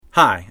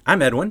Hi,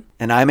 I'm Edwin.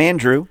 And I'm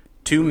Andrew.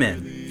 2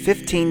 men.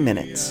 15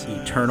 minutes.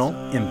 Eternal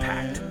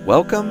impact.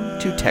 Welcome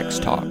to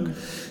Text Talk.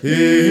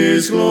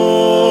 His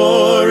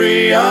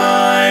glory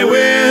I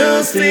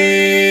will see.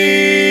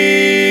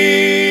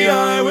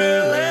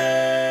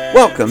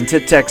 Welcome to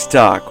Text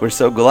Talk. We're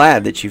so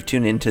glad that you've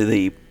tuned into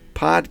the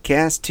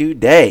podcast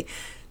today.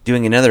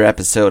 Doing another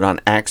episode on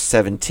Acts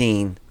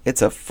 17.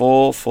 It's a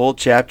full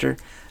chapter.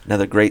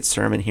 Another great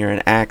sermon here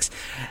in Acts.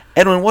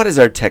 Edwin, what is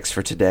our text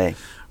for today?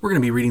 We're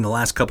going to be reading the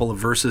last couple of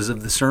verses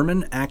of the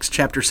sermon, Acts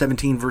chapter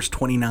 17, verse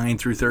 29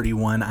 through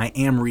 31. I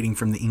am reading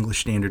from the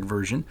English Standard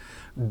Version.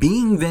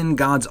 Being then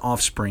God's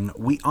offspring,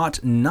 we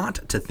ought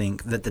not to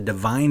think that the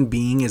divine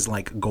being is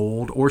like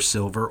gold or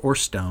silver or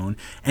stone,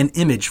 an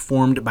image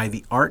formed by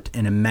the art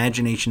and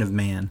imagination of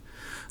man.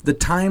 The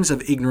times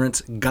of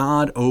ignorance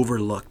God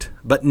overlooked,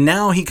 but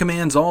now he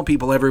commands all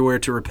people everywhere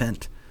to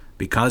repent,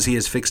 because he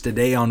has fixed a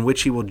day on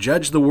which he will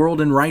judge the world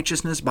in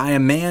righteousness by a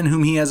man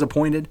whom he has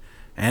appointed.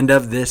 And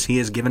of this he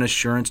has given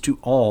assurance to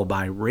all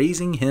by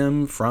raising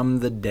him from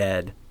the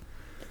dead.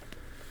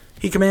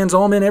 He commands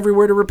all men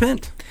everywhere to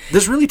repent.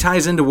 This really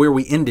ties into where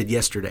we ended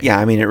yesterday. Yeah,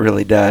 I mean, it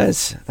really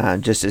does.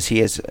 Just as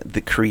he is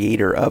the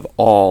creator of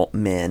all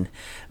men.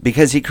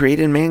 Because he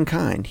created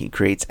mankind. He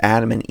creates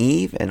Adam and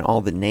Eve, and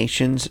all the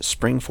nations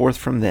spring forth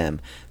from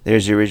them.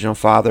 There's the original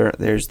father.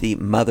 There's the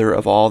mother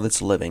of all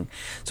that's living.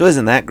 So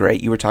isn't that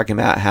great? You were talking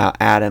about how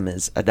Adam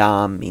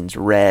means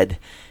red,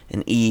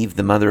 and Eve,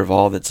 the mother of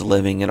all that's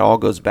living. It all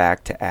goes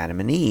back to Adam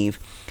and Eve.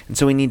 And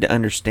so we need to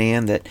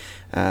understand that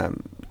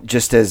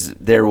just as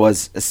there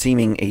was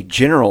seeming a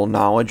general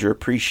knowledge or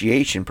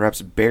appreciation,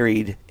 perhaps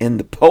buried in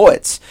the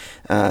poets,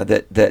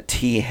 that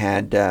he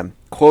had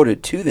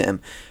quoted to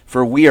them,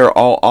 for we are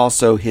all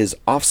also his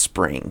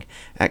offspring,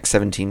 Acts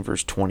 17,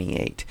 verse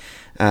 28.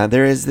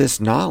 There is this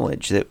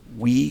knowledge that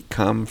we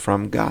come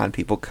from God.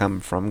 People come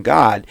from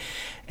God.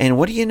 And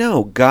what do you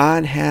know?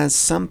 God has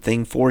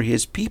something for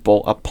his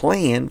people, a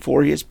plan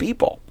for his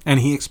people. And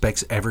he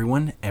expects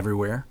everyone,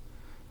 everywhere,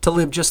 to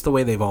live just the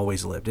way they've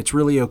always lived. It's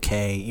really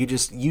okay. You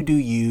do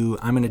you.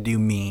 I'm going to do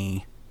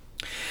me.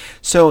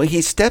 So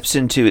he steps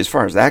into, as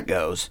far as that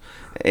goes,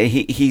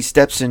 he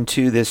steps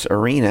into this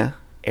arena,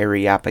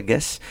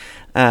 Areopagus,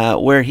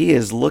 where he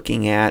is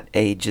looking at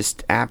a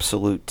just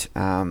absolute,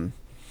 what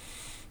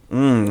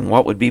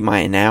would be my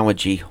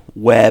analogy?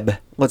 Web.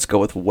 Let's go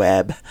with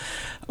web.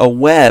 A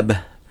web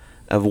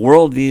of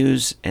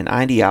worldviews and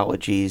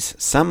ideologies,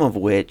 some of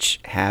which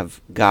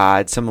have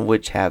God, some of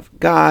which have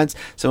gods,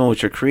 some of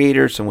which are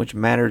creators, some of which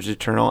matters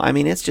eternal. I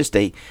mean, it's just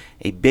a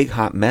big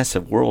hot mess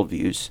of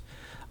worldviews,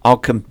 all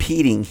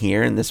competing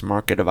here in this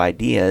market of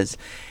ideas,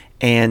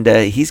 and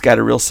he's got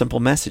a real simple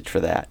message for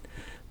that.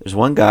 There's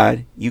one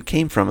God, you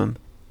came from him,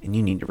 and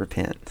you need to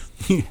repent.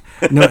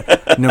 no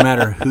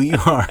matter who you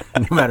are,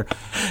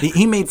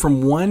 he made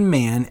from one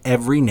man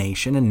every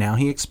nation, and now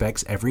he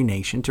expects every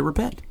nation to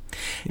repent.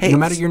 Hey, no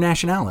matter your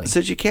nationality. So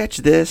did you catch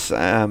this?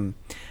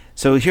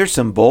 So here's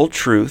some bold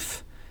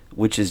truth,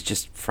 which is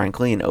just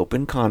frankly an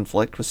open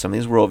conflict with some of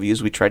these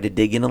worldviews. We tried to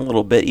dig in a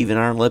little bit, even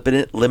in our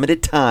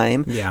limited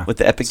time, with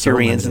the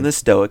Epicureans and the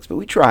Stoics, but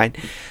we tried.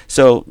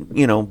 So,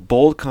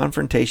 bold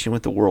confrontation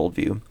with the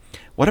worldview.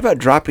 What about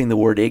dropping the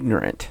word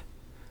ignorant?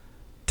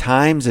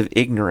 Times of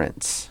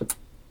ignorance.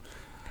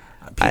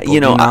 People do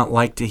not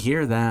like to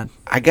hear that.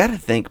 I got to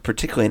think,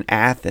 particularly in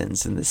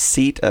Athens, in the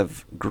seat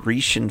of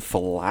Grecian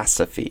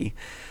philosophy,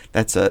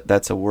 that's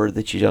a word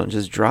that you don't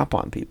just drop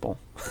on people.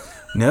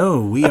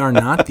 No, we are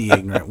not the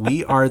ignorant.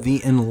 We are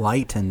the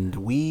enlightened.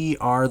 We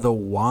are the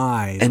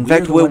wise. In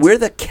fact, we're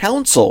the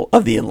council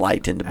of the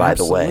enlightened, by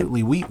the way.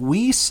 Absolutely.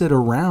 We sit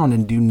around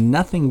and do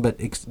nothing but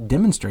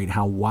demonstrate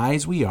how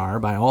wise we are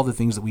by all the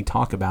things that we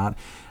talk about,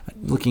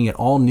 looking at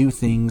all new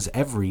things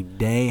every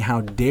day.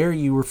 How dare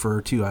you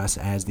refer to us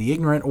as the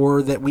ignorant,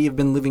 or that we have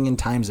been living in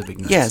times of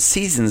ignorance? Yeah,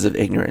 seasons of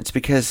ignorance.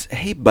 Because,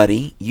 hey,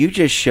 buddy, you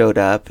just showed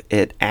up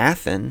at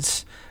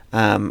Athens.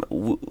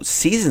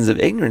 Seasons of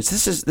ignorance.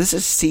 This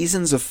is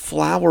seasons of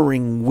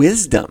flowering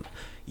wisdom.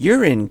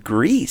 You're in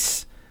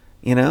Greece.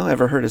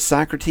 Ever heard of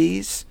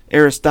Socrates,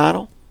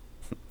 Aristotle?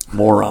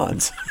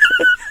 Morons.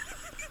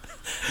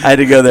 I had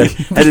to go there.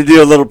 I had to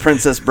do a little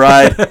Princess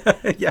Bride.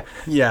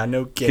 yeah,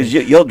 no kidding. Because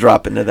you'll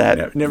drop into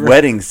that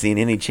wedding scene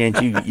any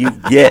chance you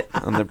get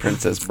on the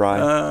Princess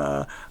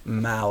Bride.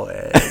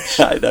 Marriage.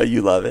 I know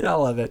you love it. I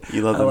love it.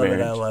 You love the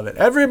marriage. I love it.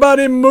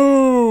 Everybody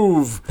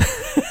move.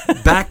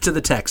 Back to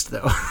the text,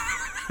 though.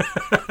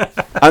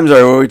 I'm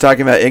sorry. Were we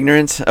talking about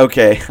ignorance?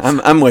 Okay,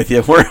 I'm with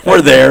you.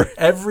 We're there.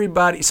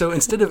 Everybody. So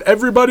instead of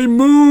everybody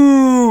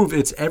move,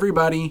 it's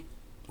everybody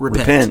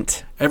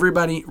repent.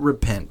 Everybody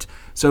repent.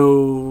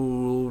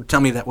 So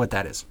tell me what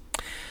that is.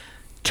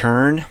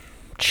 Turn,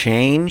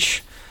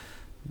 change.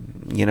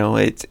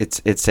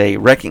 It's a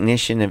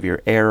recognition of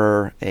your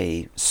error,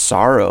 a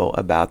sorrow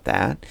about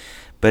that.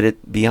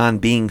 But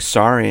beyond being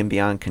sorry and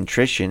beyond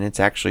contrition, it's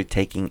actually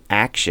taking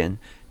action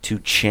to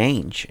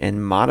change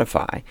and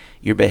modify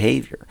your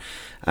behavior.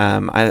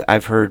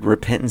 I've heard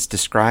repentance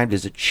described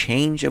as a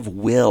change of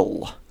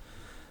will.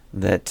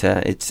 That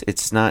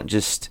it's not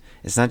just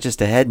It's not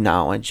just a head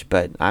knowledge,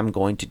 but I'm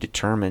going to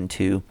determine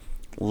to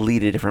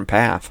lead a different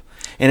path.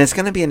 And it's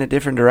going to be in a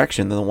different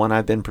direction than the one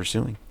I've been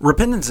pursuing.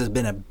 Repentance has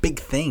been a big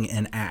thing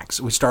in Acts.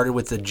 We started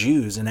with the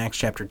Jews in Acts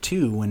chapter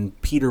 2 when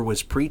Peter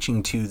was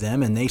preaching to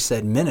them and they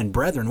said, "Men and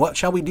brethren, what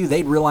shall we do?"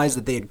 They'd realized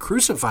that they had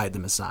crucified the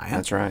Messiah.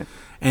 That's right.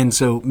 And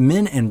so,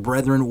 "Men and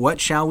brethren,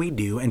 what shall we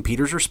do?" And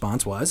Peter's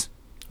response was,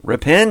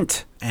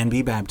 "Repent and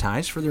be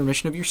baptized for the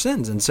remission of your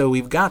sins." And so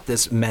we've got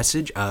this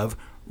message of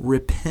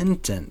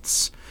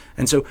repentance.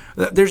 And so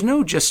there's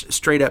no just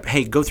straight up,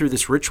 hey, go through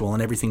this ritual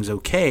and everything's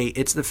okay.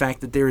 It's the fact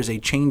that there is a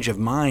change of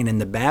mind, and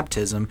the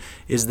baptism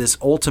is this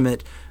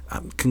ultimate, I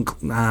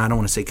don't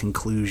want to say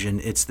conclusion.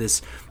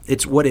 It's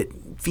what it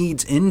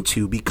feeds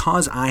into.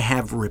 Because I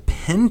have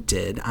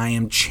repented, I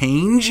am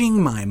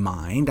changing my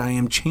mind, I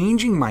am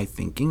changing my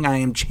thinking, I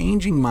am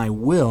changing my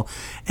will,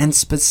 and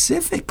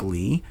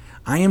specifically,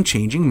 I am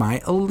changing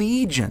my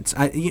allegiance.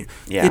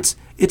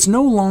 It's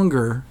no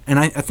longer, and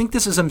I think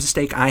this is a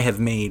mistake I have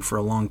made for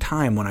a long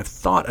time when I've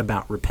thought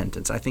about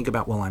repentance. I think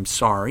about, well, I'm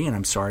sorry, and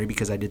I'm sorry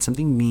because I did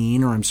something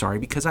mean, or I'm sorry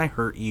because I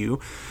hurt you.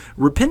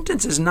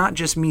 Repentance is not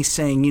just me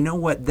saying, you know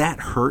what, that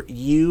hurt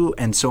you,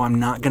 and so I'm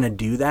not going to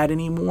do that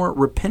anymore.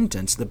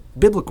 Repentance, the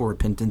biblical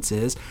repentance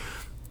is,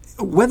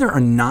 whether or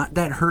not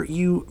that hurt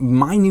you,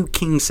 my new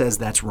king says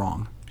that's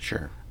wrong.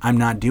 Sure. I'm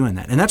not doing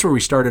that. And that's where we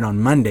started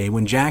on Monday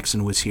when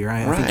Jackson was here.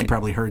 I think you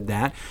probably heard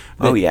that.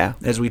 Oh, yeah.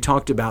 As we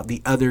talked about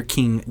the other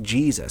King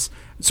Jesus.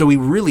 So we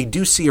really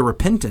do see a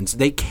repentance.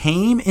 They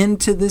came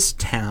into this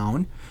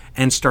town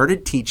and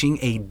started teaching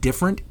a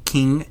different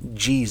King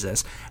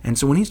Jesus. And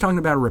so when he's talking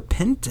about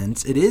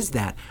repentance, it is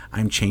that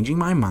I'm changing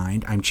my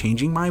mind, I'm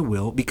changing my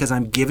will because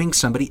I'm giving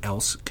somebody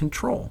else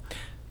control.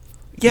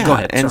 Yeah, Go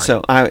ahead, and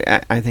sorry. so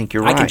I think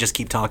you're right. I can just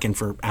keep talking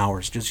for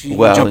hours. Just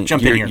jump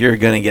in here. You're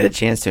going to get a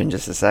chance to in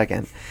just a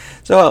second.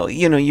 So,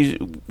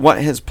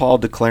 what has Paul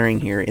declaring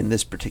here in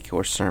this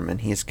particular sermon?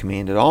 He has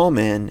commanded all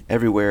men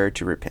everywhere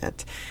to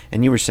repent.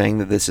 And you were saying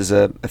that this is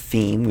a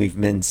theme we've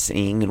been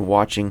seeing and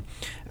watching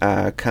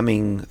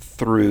coming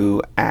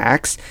through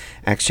Acts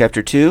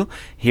chapter 2.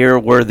 Here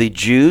were the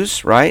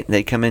Jews, right?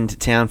 They come into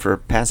town for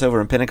Passover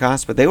and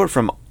Pentecost, but they were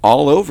from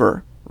all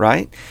over.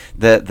 Right?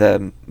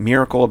 The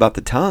miracle about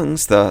the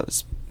tongues, the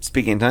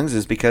speaking in tongues,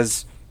 is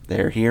because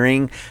they're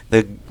hearing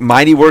the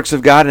mighty works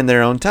of God in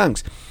their own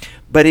tongues.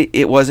 But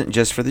it wasn't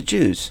just for the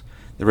Jews.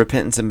 The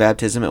repentance and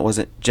baptism, it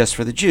wasn't just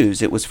for the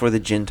Jews. It was for the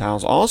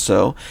Gentiles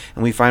also.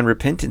 And we find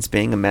repentance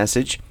being a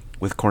message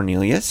with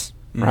Cornelius,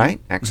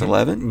 right? Acts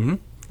 11. Mm-hmm.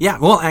 Yeah,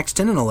 well, Acts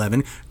 10 and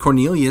 11,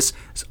 Cornelius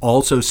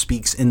also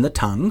speaks in the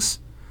tongues.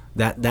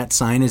 That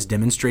sign is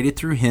demonstrated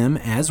through him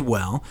as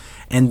well.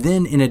 And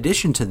then in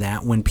addition to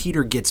that, when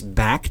Peter gets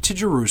back to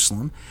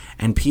Jerusalem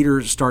and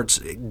Peter starts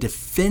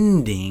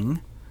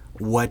defending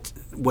what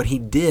he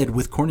did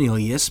with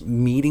Cornelius,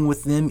 meeting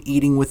with them,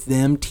 eating with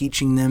them,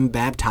 teaching them,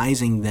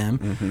 baptizing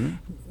them,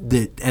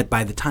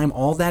 by the time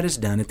all that is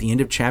done, at the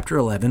end of chapter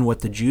 11, what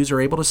the Jews are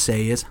able to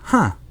say is,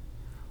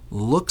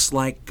 looks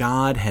like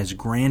God has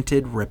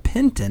granted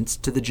repentance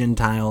to the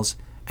Gentiles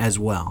as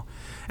well.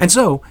 And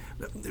so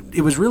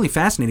it was really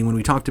fascinating when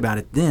we talked about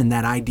it then,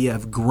 that idea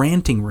of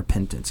granting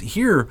repentance.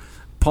 Here,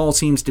 Paul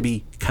seems to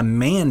be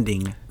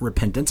commanding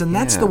repentance, and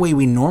that's the way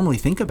we normally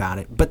think about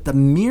it. But the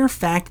mere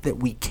fact that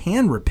we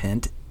can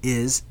repent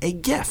is a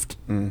gift.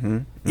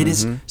 It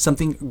is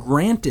something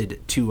granted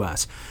to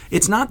us.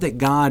 It's not that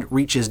God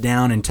reaches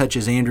down and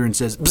touches Andrew and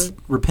says,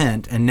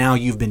 repent, and now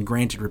you've been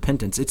granted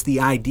repentance. It's the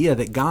idea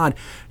that God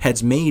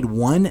has made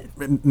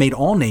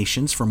all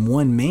nations from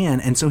one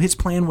man, and so his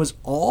plan was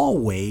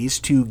always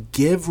to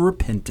give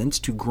repentance,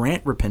 to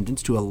grant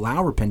repentance, to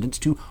allow repentance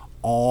to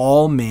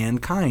all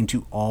mankind,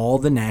 to all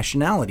the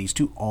nationalities,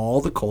 to all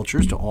the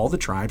cultures, to all the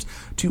tribes,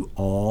 to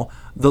all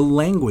the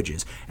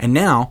languages. And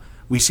now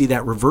we see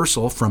that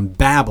reversal from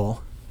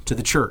Babel to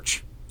the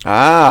church.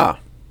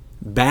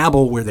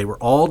 Babel, where they were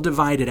all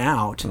divided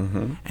out,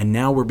 and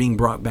now we're being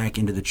brought back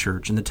into the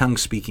church. And the tongue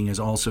speaking is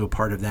also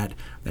part of that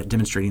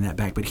demonstrating that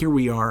back. But here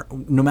we are,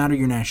 no matter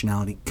your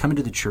nationality, come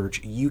into the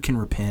church, you can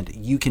repent,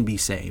 you can be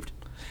saved.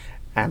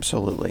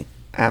 Absolutely.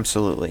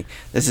 Absolutely.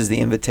 This is the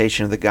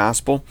invitation of the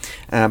gospel,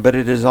 but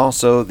it is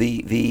also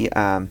the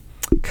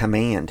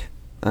command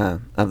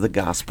of the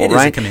gospel, it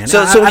right? Is a command.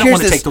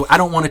 So I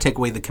don't want to take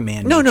away the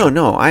command.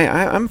 No.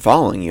 I'm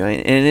following you, and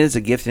it is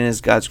a gift and it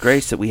is God's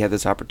grace that we have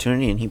this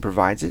opportunity, and He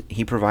provides it.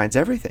 He provides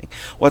everything.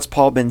 What's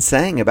Paul been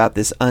saying about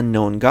this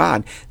unknown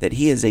God? That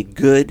He is a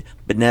good,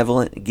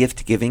 benevolent,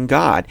 gift-giving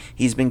God.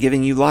 He's been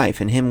giving you life.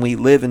 In Him we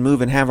live and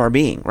move and have our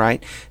being,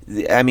 right?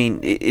 I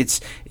mean,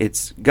 it's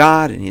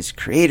God, and He's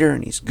Creator,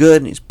 and He's good,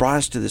 and He's brought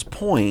us to this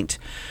point.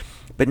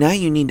 But now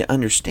you need to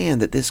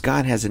understand that this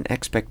God has an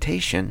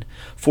expectation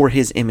for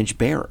His image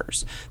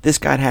bearers. This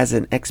God has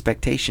an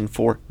expectation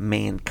for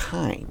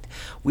mankind.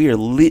 We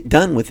are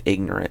done with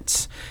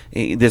ignorance,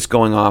 this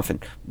going off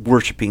and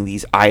worshiping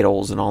these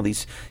idols and all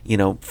these,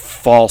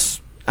 false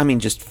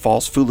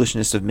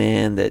foolishness of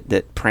men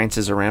that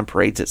prances around,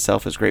 parades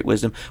itself as great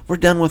wisdom. We're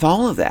done with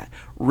all of that.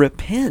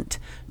 Repent.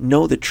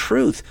 Know the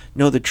truth.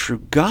 Know the true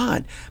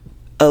God.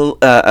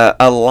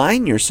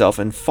 align yourself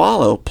and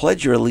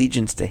pledge your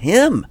allegiance to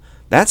him.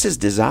 That's his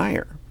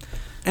desire.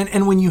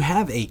 And when you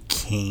have a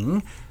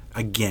king,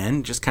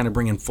 again, just kind of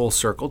bringing full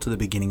circle to the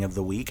beginning of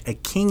the week, a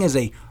king is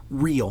a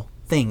real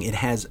thing. It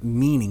has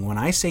meaning. When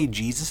I say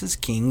Jesus is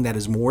king, that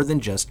is more than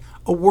just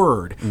a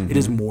word. It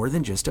is more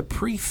than just a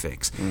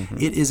prefix.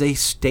 It is a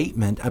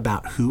statement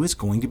about who is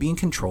going to be in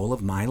control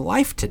of my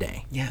life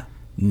today. Yeah.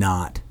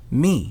 Not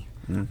me.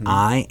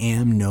 I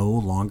am no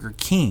longer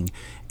king.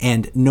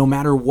 And no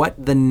matter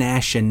what the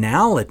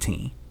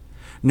nationality,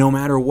 no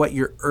matter what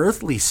your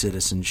earthly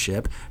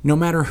citizenship, no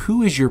matter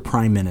who is your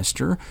prime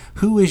minister,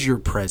 who is your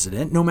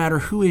president, no matter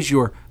who is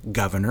your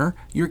governor,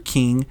 your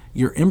king,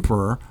 your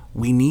emperor,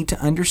 we need to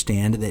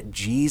understand that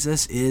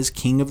Jesus is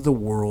king of the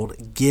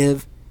world.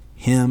 Give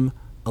him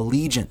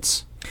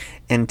allegiance.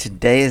 And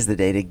today is the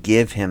day to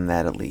give him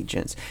that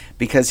allegiance,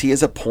 because he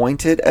has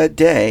appointed a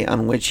day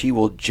on which he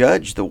will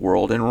judge the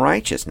world in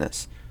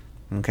righteousness.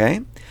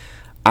 Okay?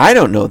 I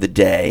don't know the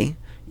day.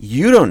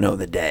 You don't know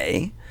the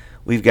day.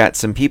 We've got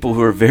some people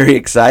who are very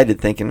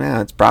excited thinking,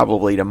 it's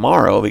probably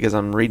tomorrow because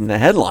I'm reading the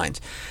headlines.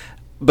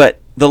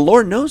 But the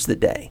Lord knows the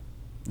day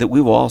that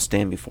we will all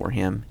stand before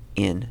him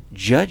in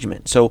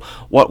judgment. So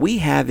what we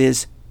have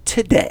is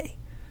today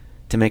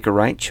to make a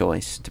right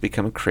choice, to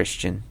become a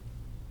Christian,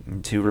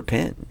 and to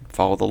repent and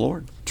follow the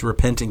Lord. To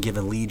repent and give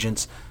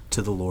allegiance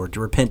to the Lord. To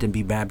repent and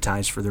be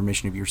baptized for the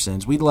remission of your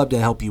sins. We'd love to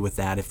help you with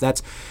that.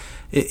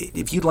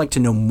 If you'd like to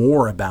know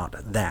more about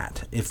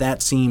that, if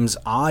that seems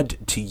odd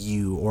to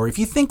you, or if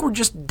you think we're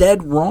just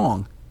dead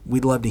wrong,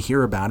 we'd love to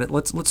hear about it.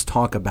 Let's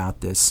talk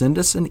about this. Send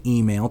us an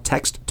email,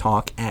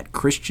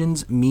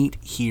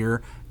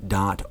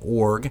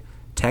 texttalk@christiansmeethere.org.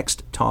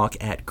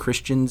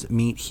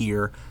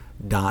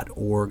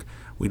 texttalk@christiansmeethere.org.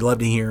 We'd love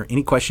to hear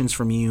any questions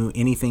from you,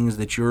 any things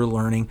that you're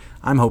learning.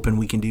 I'm hoping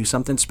we can do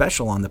something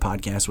special on the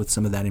podcast with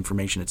some of that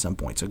information at some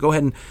point. So go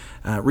ahead and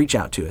reach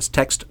out to us.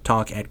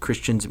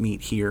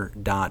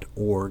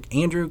 texttalk@christiansmeethere.org.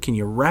 Andrew, can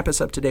you wrap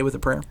us up today with a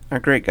prayer? Our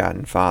great God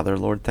and Father,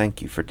 Lord,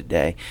 thank you for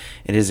today.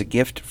 It is a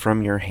gift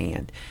from your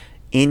hand.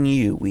 In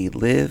you we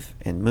live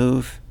and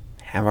move,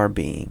 have our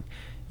being.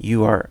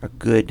 You are a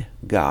good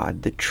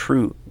God, the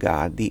true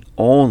God, the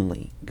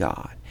only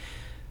God.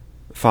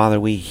 Father,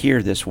 we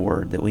hear this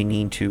word that we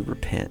need to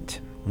repent.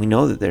 We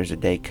know that there's a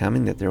day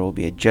coming, that there will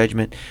be a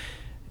judgment.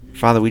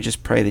 Father, we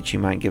just pray that you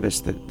might give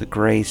us the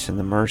grace and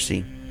the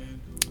mercy,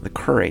 the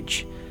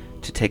courage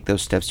to take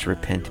those steps to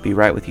repent, to be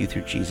right with you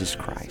through Jesus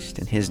Christ.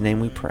 In his name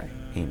we pray.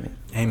 Amen.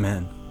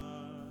 Amen.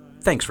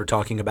 Thanks for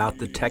talking about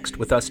the text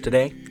with us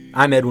today.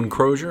 I'm Edwin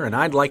Crozier, and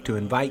I'd like to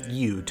invite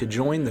you to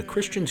join the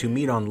Christians who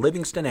meet on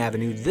Livingston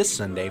Avenue this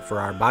Sunday for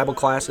our Bible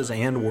classes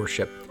and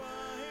worship.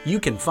 You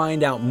can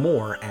find out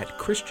more at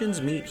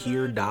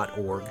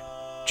christiansmeethere.org.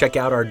 Check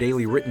out our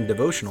daily written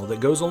devotional that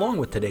goes along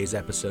with today's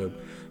episode.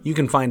 You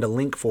can find a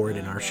link for it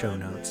in our show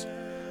notes.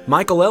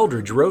 Michael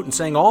Eldridge wrote and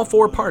sang all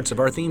 4 parts of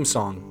our theme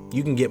song.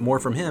 You can get more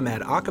from him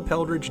at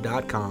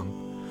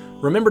acapeldridge.com.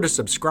 Remember to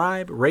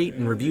subscribe, rate,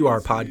 and review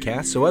our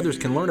podcast so others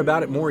can learn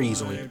about it more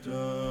easily.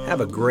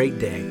 Have a great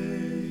day.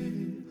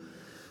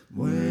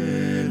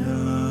 When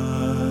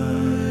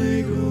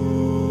I go.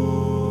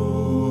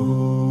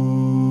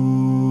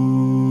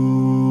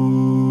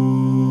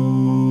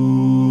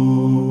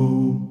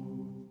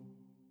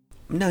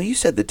 No, you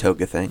said the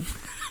toga thing.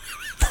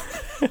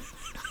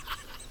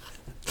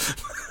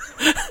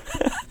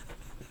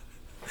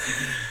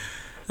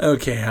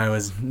 Okay, I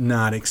was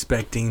not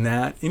expecting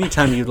that.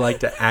 Anytime you'd like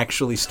to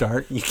actually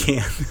start, you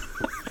can.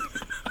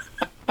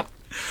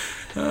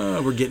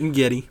 We're getting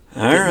giddy.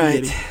 All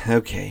right.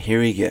 Okay, here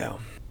we go.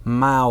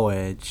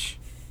 Marriage.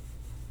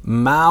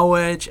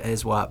 Marriage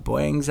is what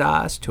brings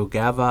us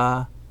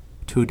together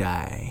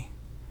today.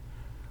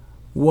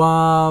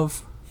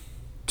 Love,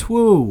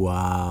 true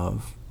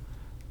love,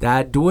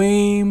 that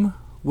dream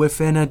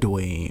within a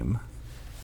dream.